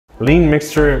Lean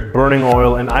mixture, burning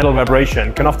oil, and idle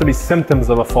vibration can often be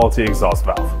symptoms of a faulty exhaust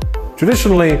valve.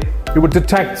 Traditionally, you would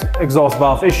detect exhaust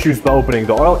valve issues by opening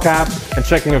the oil cap and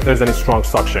checking if there's any strong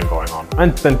suction going on,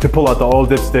 and then to pull out the oil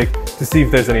dipstick to see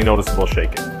if there's any noticeable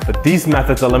shaking. But these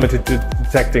methods are limited to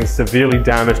detecting severely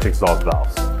damaged exhaust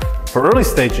valves. For early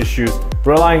stage issues,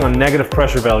 relying on negative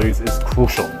pressure values is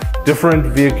crucial. Different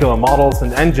vehicular models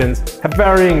and engines have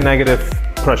varying negative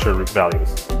pressure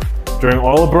values. During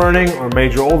oil burning or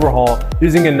major overhaul,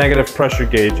 using a negative pressure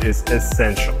gauge is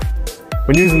essential.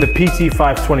 When using the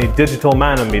PT520 Digital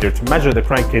Manometer to measure the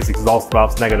crankcase exhaust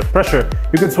valve's negative pressure,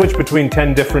 you can switch between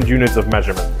 10 different units of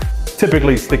measurement,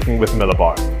 typically sticking with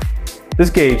mbar. This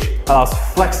gauge allows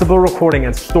flexible recording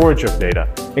and storage of data,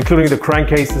 including the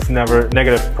crankcase's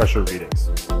negative pressure readings.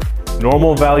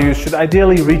 Normal values should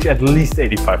ideally reach at least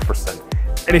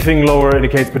 85%. Anything lower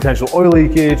indicates potential oil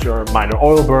leakage or minor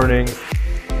oil burning.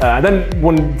 Then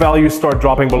when values start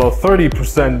dropping below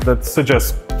 30%, that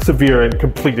suggests severe and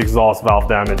complete exhaust valve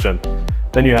damage, and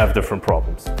then you have different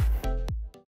problems.